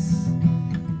place.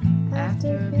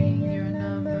 After being your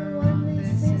number one,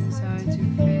 this is hard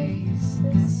to face.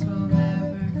 This will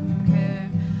never compare.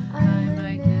 I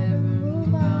might never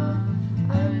move on.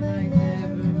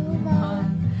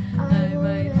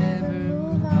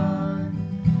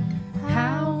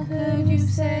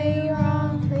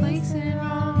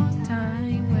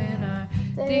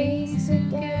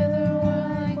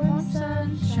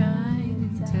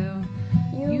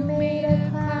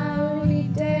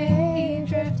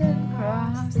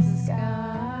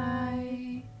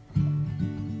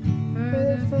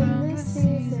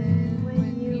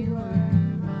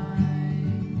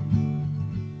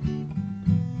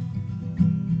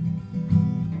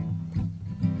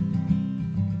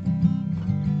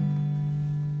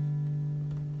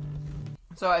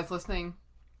 So I was listening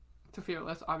to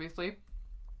Fearless, obviously.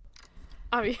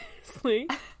 Obviously.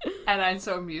 And I'm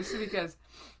so amused because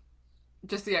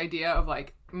just the idea of,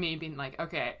 like, me being like,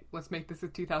 okay, let's make this a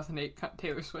 2008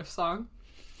 Taylor Swift song.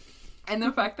 And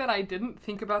the fact that I didn't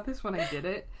think about this when I did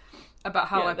it, about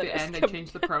how at the end I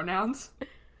changed the pronouns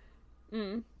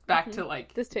back to,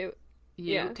 like, this Taylor.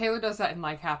 You. Yeah. Taylor does that in,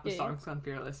 like, half the songs on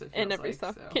Fearless, it feels in every like,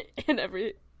 song. so. In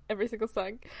every single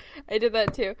song. I did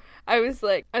that too. I was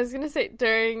gonna say,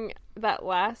 during that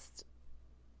last,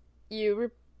 you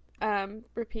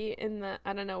repeat in the,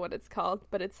 I don't know what it's called,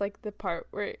 but it's like the part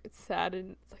where it's sad,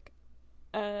 and it's like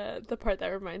the part that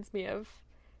reminds me of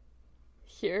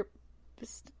here,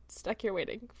 stuck here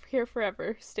waiting here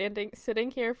forever, sitting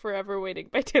here forever waiting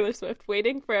by Taylor Swift,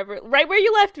 waiting forever, right where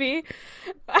you left me.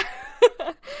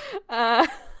 And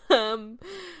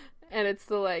it's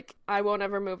the, like, I won't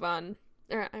ever move on,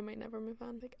 or I might never move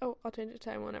on, like, oh, I'll change it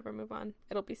to I won't ever move on,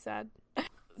 it'll be sad.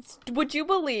 Would you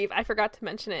believe, I forgot to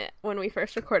mention it when we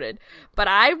first recorded, but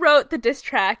I wrote the diss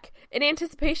track in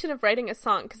anticipation of writing a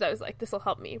song, because I was like, this will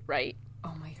help me write.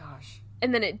 Oh my gosh.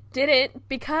 And then it didn't,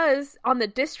 because on the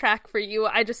diss track for you,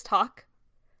 I just talk.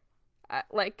 I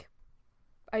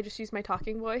just use my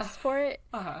talking voice for it.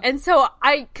 Uh-huh. And so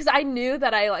because I knew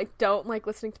that I, like, don't like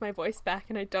listening to my voice back,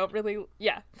 and I don't really,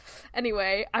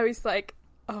 Anyway, I was like,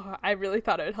 oh, I really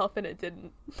thought it would help, and it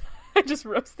didn't. I just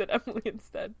roasted Emily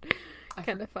instead.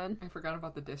 Kind of fun. I forgot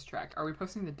about the diss track. Are we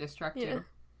posting the diss track too?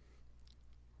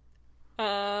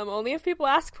 Only if people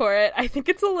ask for it. I think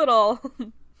it's a little...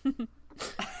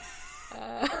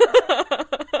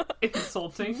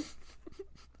 Insulting?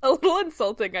 A little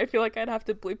insulting. I feel like I'd have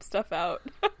to bleep stuff out.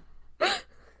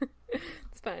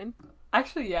 It's fine.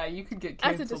 Actually, yeah, you could get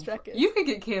canceled. As a diss track is. You could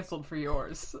get canceled for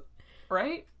yours,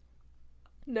 right?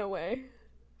 No way.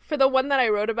 For the one that I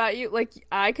wrote about you, like,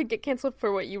 I could get canceled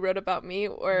for what you wrote about me,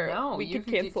 or no, we could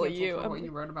get cancel you for what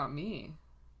you wrote about me.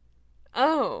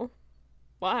 Oh,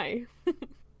 why?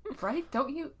 Right?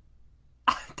 Don't you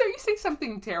say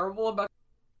something terrible about?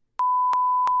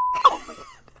 Oh my god.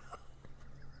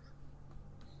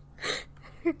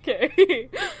 Okay,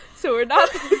 so we're not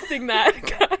posting that,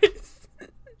 guys.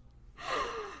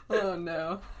 Oh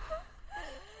no.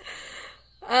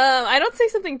 I don't say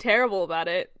something terrible about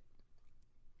it.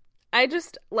 I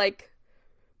just, like,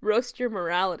 roast your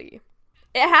morality.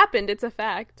 It happened, it's a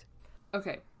fact.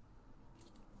 Okay.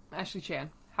 Ashley Chan,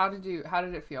 how did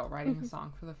it feel writing a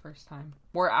song for the first time?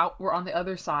 We're on the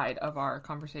other side of our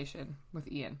conversation with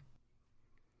Ian.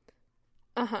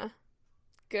 Uh-huh.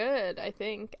 Good, I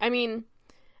think. I mean,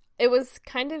 it was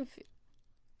kind of,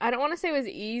 I don't want to say it was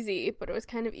easy, but it was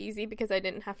kind of easy because I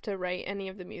didn't have to write any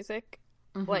of the music.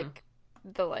 Like,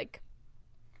 the, like,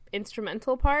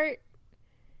 instrumental part.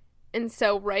 And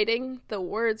so writing the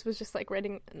words was just like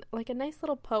writing, like, a nice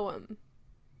little poem.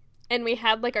 And we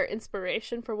had, like, our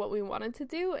inspiration for what we wanted to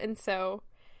do. And so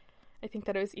I think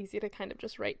that it was easy to kind of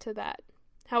just write to that.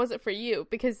 How was it for you?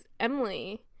 Because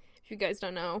Emily, if you guys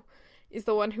don't know, is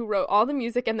the one who wrote all the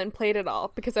music and then played it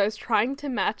all. Because I was trying to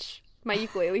match my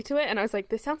ukulele to it. And I was like,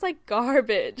 this sounds like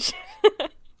garbage.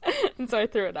 And so I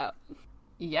threw it out.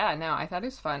 Yeah, no, I thought it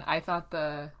was fun. I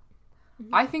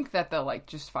think that the, like,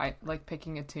 just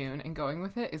picking a tune and going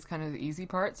with it is kind of the easy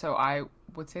part. So I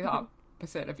would say the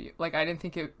opposite of you. Like, I didn't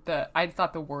think I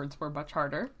thought the words were much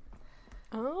harder.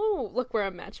 Oh, look, we're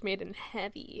a match made in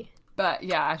heavy. But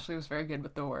yeah, Ashley was very good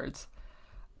with the words.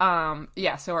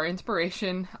 Yeah, so our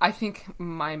inspiration, I think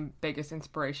my biggest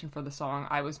inspiration for the song,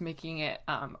 I was making it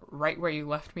Right Where You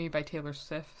Left Me by Taylor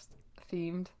Swift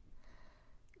themed.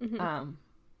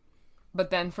 But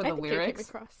then for the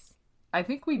lyrics, I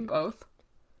think we both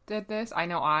did this. I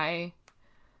know I,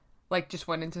 like, just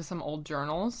went into some old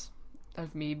journals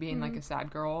of me being like a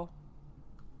sad girl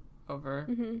over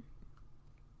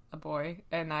a boy,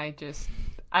 and I just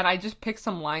picked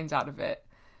some lines out of it,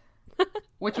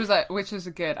 which is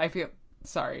good. I feel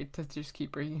sorry to just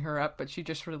keep bringing her up, but she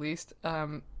just released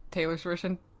Taylor's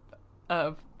version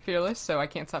of Fearless, so I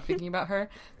can't stop thinking about her.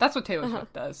 That's what Taylor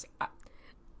Swift does.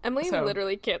 Emily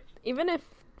literally can't. Even if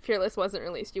Fearless wasn't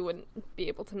released, you wouldn't be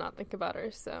able to not think about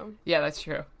her, so. Yeah, that's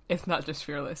true. It's not just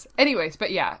Fearless. Anyways, but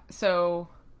yeah, so,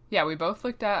 yeah, we both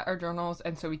looked at our journals,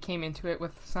 and so we came into it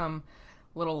with some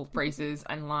little phrases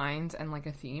and lines and, like,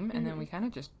 a theme, and then we kind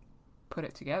of just put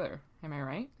it together. Am I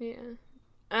right?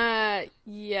 Yeah.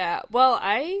 Yeah. Well,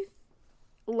 I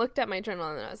looked at my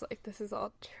journal, and I was like, this is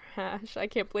all trash. I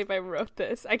can't believe I wrote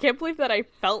this. I can't believe that I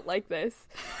felt like this.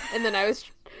 And then I was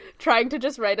trying to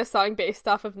just write a song based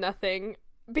off of nothing.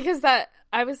 Because I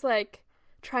was, like,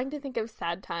 trying to think of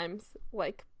sad times,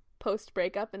 like,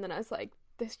 post-breakup, and then I was like,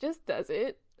 this just does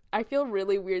it. I feel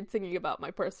really weird singing about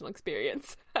my personal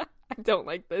experience. I don't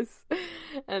like this.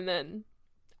 And then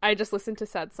I just listened to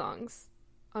sad songs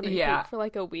on repeat for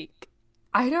like a week.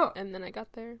 And then I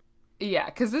got there. Yeah,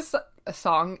 because this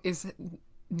song is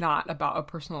not about a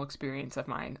personal experience of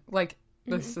mine. Like,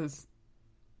 this is...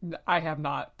 I have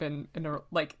not been in a...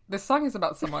 Like, this song is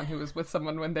about someone who was with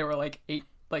someone when they were, like, 8...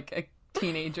 Like, a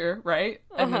teenager, right?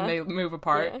 And then they move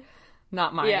apart. Yeah.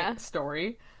 Not my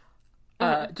story.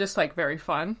 Just, like, very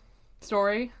fun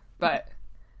story. But,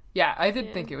 yeah, I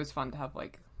did think it was fun to have,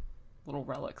 like, little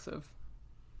relics of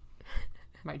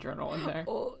my journal in there.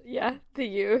 Oh, yeah, the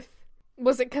youth.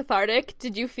 Was it cathartic?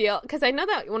 Did you feel... Because I know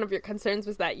that one of your concerns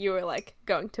was that you were, like,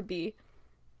 going to be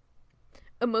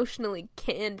emotionally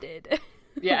candid.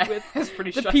 Yeah, with I was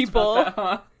pretty the stressed people. about that,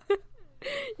 huh?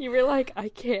 You were like, I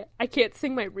can't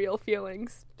sing my real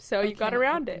feelings. So you got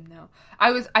around it. No.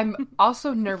 I'm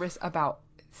also nervous about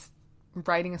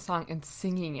writing a song and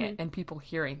singing it and people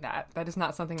hearing that. That is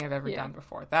not something I've ever done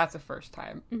before. That's the first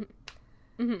time.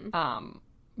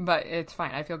 But it's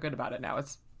fine. I feel good about it now.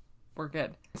 We're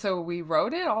good. So we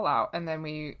wrote it all out, and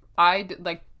then I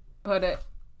put it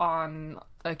on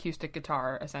acoustic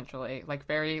guitar, essentially, like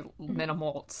very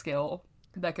minimal skill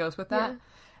that goes with that. Yeah.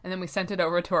 And then we sent it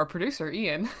over to our producer,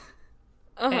 Ian,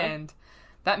 and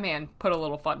that man put a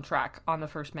little fun track on the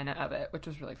first minute of it, which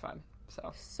was really fun.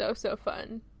 So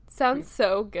fun. Sounds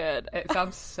so good. It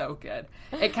sounds so good.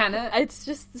 It's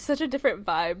just such a different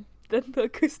vibe than the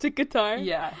acoustic guitar.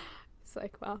 Yeah. It's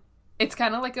like, wow. It's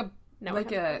kind of like a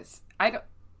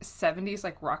 70s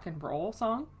like rock and roll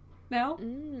song now,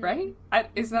 right?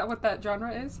 Is that what that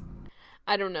genre is?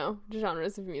 I don't know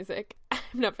genres of music. I'm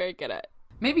not very good at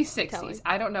maybe 60s.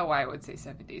 I don't know why I would say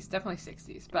 70s. Definitely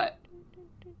 60s, but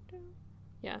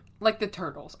yeah, like the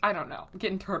Turtles. I don't know. I'm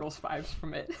getting Turtles vibes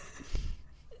from it.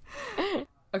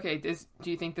 Okay, do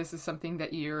you think this is something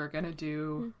that you're gonna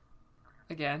do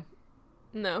again?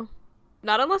 No.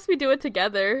 Not unless we do it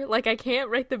together. Like, I can't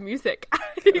write the music.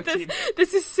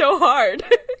 This is so hard.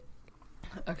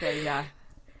 Okay, yeah.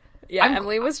 Yeah,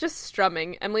 Emily was just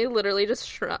strumming. Emily literally just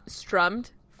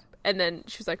strummed, and then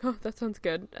she was like, oh, that sounds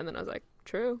good. And then I was like,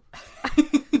 true.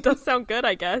 It does sound good,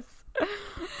 I guess.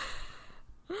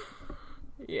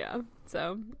 Yeah,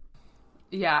 so.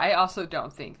 Yeah, I also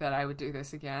don't think that I would do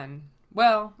this again.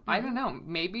 Well, I don't know.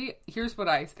 Maybe, here's what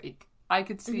I think. I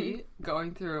could see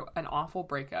going through an awful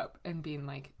breakup and being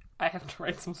like, I have to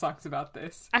write some songs about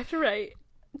this. I have to write,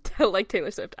 like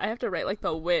Taylor Swift, I have to write like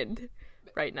The Wind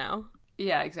right now.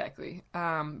 Yeah, exactly.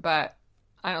 But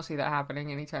I don't see that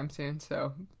happening anytime soon,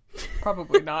 so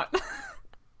probably not.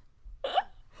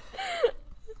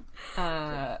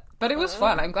 But it was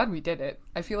fun. I'm glad we did it.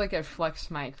 I feel like I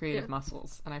flexed my creative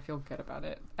muscles, and I feel good about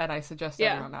it. And I suggest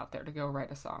everyone out there to go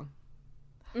write a song.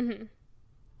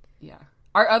 Yeah.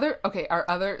 Our other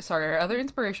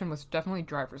inspiration was definitely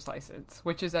Driver's License,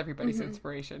 which is everybody's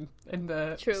inspiration in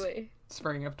the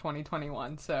spring of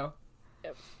 2021, so.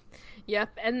 Yep.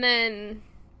 And then,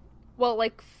 well,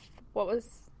 like, what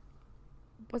was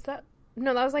that?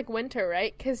 No, that was like winter,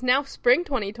 right? Because now spring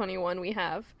 2021 we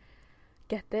have,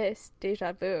 get this,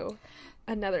 Deja Vu,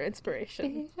 another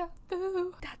inspiration. Deja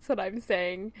Vu. That's what I'm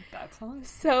saying. That song?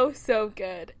 So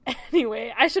good.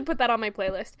 Anyway, I should put that on my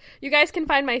playlist. You guys can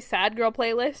find my Sad Girl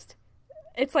playlist.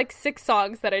 It's like 6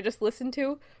 songs that I just listened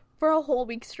to for a whole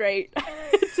week straight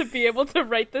to be able to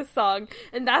write this song.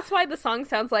 And that's why the song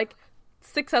sounds like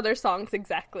 6 other songs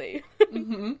exactly.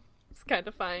 It's kind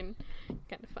of fun.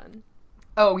 Kind of fun.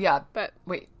 Oh, yeah. But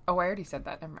wait. Oh, I already said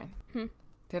that. Never mind.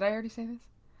 Did I already say this?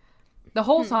 The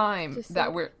whole time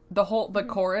the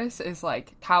chorus is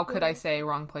like, how could I say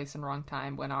wrong place and wrong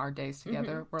time when our days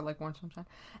together were like warm sunshine?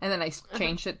 And then I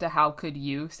changed it to how could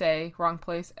you say wrong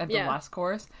place at the last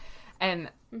chorus. And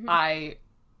I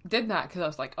did that because I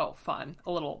was like, oh, fun.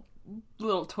 A little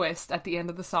twist at the end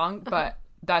of the song. But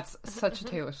that's such a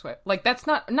Taylor Swift. Like, that's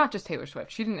not just Taylor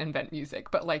Swift. She didn't invent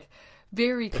music, but like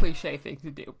very cliche thing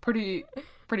to do. Pretty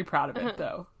proud of it,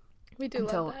 though. We do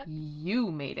until love that.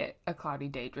 You made it a cloudy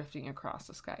day drifting across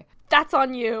the sky. That's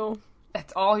on you.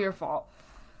 It's all your fault.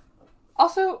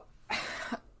 Also,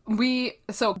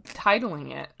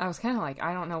 titling it, I was kind of like,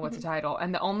 I don't know what to title.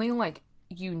 And the only like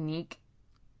unique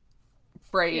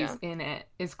phrase in it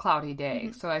is cloudy day.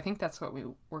 So I think that's what we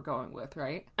were going with,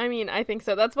 right? I mean, I think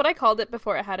so. That's what I called it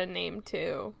before it had a name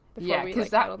too. Before we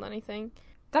titled anything.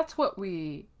 That's what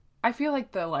I feel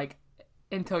like the like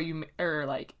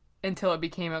until it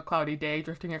became a cloudy day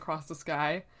drifting across the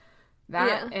sky.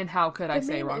 And how could I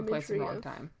say wrong place and wrong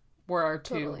time were our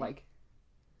two, like,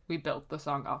 we built the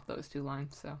song off those 2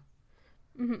 lines, so.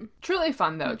 Truly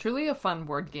fun, though. Truly a fun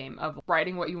word game of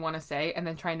writing what you want to say and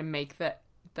then trying to make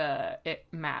it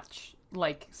match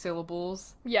like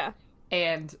syllables Yeah.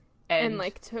 and And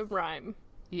like to rhyme.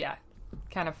 yeah,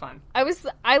 kind of fun.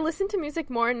 I listen to music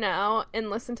more now and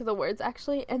listen to the words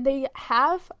actually, and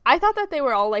I thought that they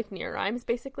were all like near rhymes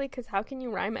basically, because how can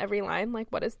you rhyme every line? Like,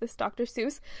 what is this, Dr.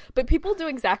 Seuss? But people do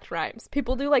exact rhymes.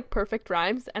 People do like perfect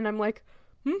rhymes, and I'm like,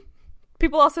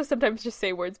 People also sometimes just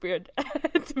say words weird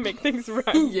to make things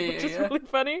rhyme, which is really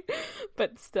funny.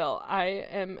 But still, I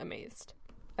am amazed.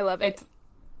 I love it.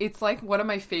 It's like one of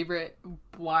my favorite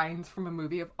lines from a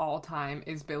movie of all time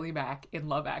is Billy Mack in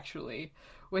Love Actually,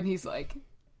 when he's like,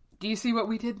 "Do you see what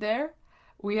we did there?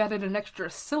 We added an extra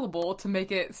syllable to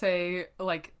make it say,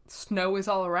 like, snow is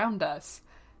all around us."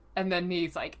 And then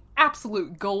he's like,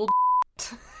 "Absolute gold."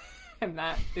 And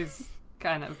that is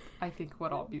kind of, I think,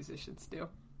 what all musicians do.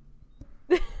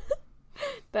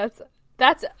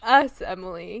 That's us,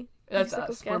 Emily. That's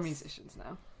us. We're musicians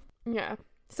now. Yeah.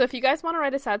 So if you guys want to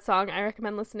write a sad song, I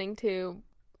recommend listening to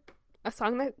a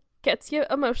song that gets you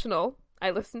emotional.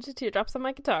 I listened to Teardrops on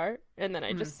my guitar, and then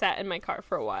I just sat in my car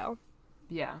for a while.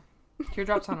 Yeah.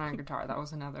 Teardrops on our guitar. That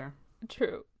was another.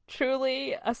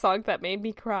 Truly a song that made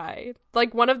me cry.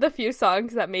 Like one of the few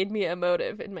songs that made me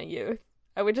emotive in my youth.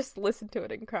 I would just listen to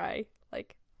it and cry,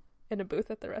 like in a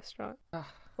booth at the restaurant. Ugh.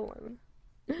 Alone.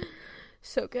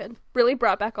 So good. Really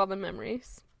brought back all the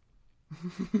memories.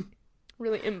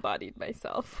 Really embodied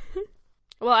myself.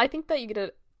 Well, I think that you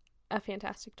did a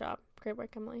fantastic job. Great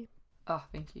work, Emily. Oh,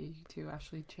 thank you. You too,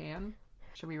 Ashley Chan.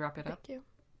 Should we wrap it up? Thank you.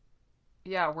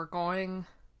 Yeah, we're going...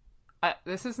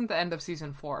 this isn't the end of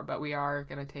season 4, but we are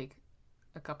going to take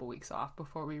a couple weeks off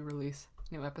before we release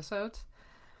new episodes.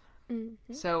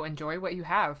 Mm-hmm. So enjoy what you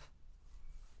have.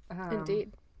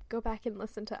 Indeed. Go back and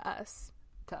listen to us.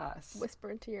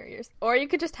 Whisper into your ears. Or you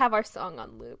could just have our song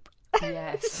on loop.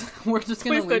 Yes. We're just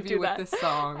going to leave you with this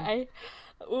song. I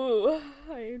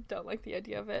don't like the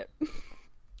idea of it.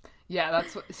 Yeah,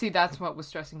 that's what was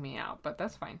stressing me out, but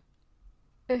that's fine.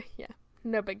 Yeah,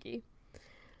 no biggie.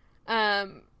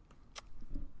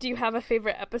 Do you have a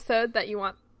favorite episode that you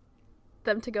want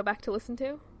them to go back to listen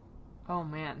to? Oh,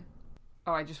 man.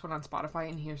 Oh, I just went on Spotify,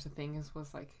 and here's the thing,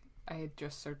 was like, I had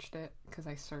just searched it, because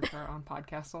I search her on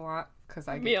podcasts a lot, because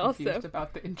I get confused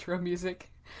about the intro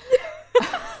music.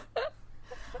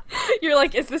 You're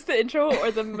like, is this the intro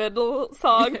or the middle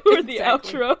song or the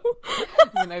outro?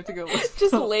 And I have to go listen.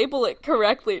 Just label it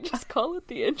correctly. Just call it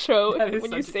the intro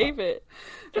when you save it.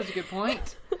 That's a good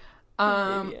point.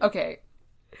 Okay.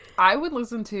 I would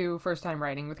listen to First Time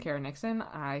Writing with Kara Nixon.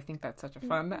 I think that's such a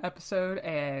fun episode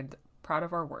and proud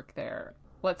of our work there.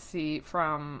 Let's see,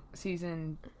 from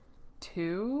season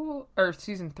 2 or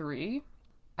season 3,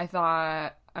 I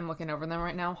thought, I'm looking over them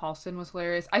right now, Halston was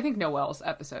hilarious. I think Noelle's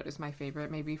episode is my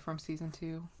favorite, maybe from season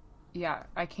 2. Yeah,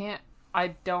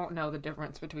 I don't know the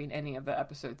difference between any of the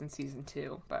episodes in season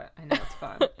 2, but I know it's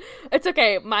fun. It's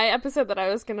okay. My episode that I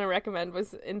was going to recommend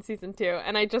was in season 2,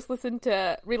 and I just re-listened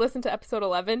to episode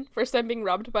 11, First Time Being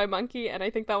Robbed by a Monkey, and I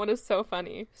think that one is so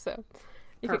funny. So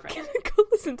you can go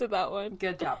listen to that one.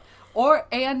 Good job.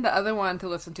 And the other one to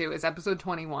listen to is episode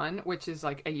 21, which is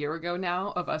like a year ago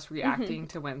now, of us reacting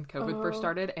to when COVID first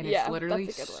started, and it's literally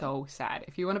so sad.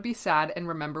 If you want to be sad and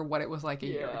remember what it was like a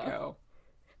year ago.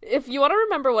 If you want to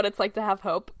remember what it's like to have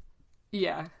hope.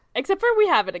 Yeah. Except for we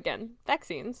have it again.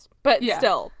 Vaccines. But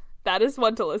still, that is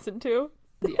one to listen to.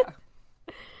 Yeah.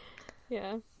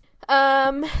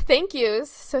 Yeah. Thank yous.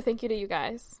 So thank you to you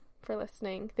guys for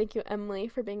listening. Thank you, Emily,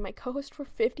 for being my co-host for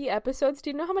 50 episodes.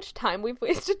 Do you know how much time we've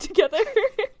wasted together?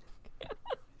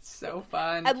 So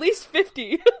fun. At least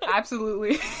 50.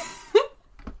 Absolutely.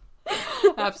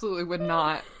 Absolutely would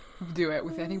not do it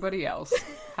with anybody else.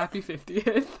 Happy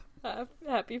 50th.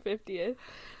 Happy 50th.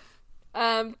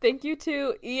 Thank you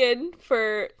to Ian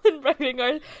for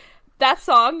writing that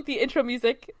song, the intro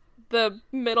music, the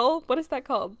middle, what is that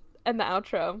called? And the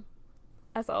outro.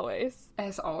 As always,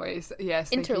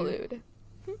 yes. Interlude.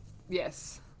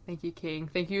 Yes. Thank you, King.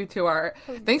 Thank you to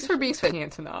thanks for being so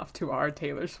handsome enough to our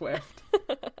Taylor Swift.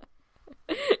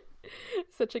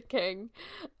 Such a king.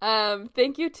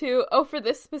 Thank you to, for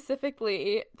this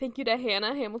specifically, thank you to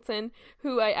Hannah Hamilton,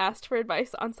 who I asked for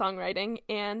advice on songwriting,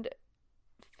 and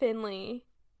Finley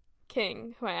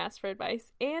King, who I asked for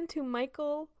advice, and to Mike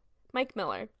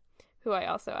Miller, who I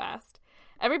also asked.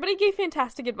 Everybody gave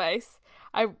fantastic advice.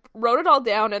 I wrote it all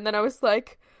down, and then I was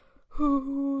like,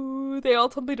 they all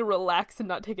told me to relax and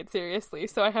not take it seriously,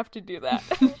 so I have to do that.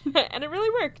 And it really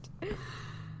worked.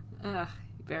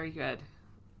 Very good.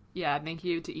 Yeah, thank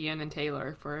you to Ian and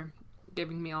Taylor for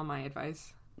giving me all my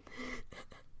advice.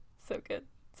 So good.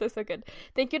 So good.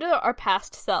 Thank you to our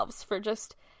past selves for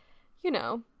just,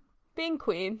 being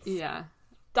queens. Yeah.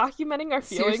 documenting our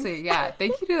feelings. Seriously, yeah.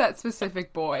 Thank you to that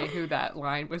specific boy who that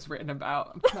line was written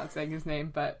about. I'm not saying his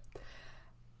name, but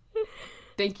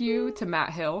thank you to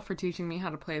Matt Hill for teaching me how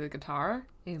to play the guitar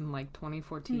in like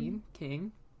 2014.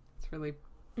 King. It's really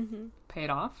paid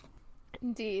off.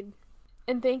 Indeed.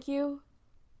 And thank you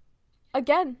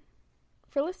again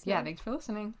for listening. Yeah, thanks for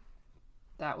listening.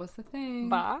 That was the thing.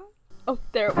 Bye. Oh,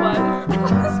 there it was.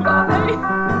 Bye.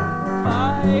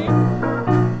 Bye.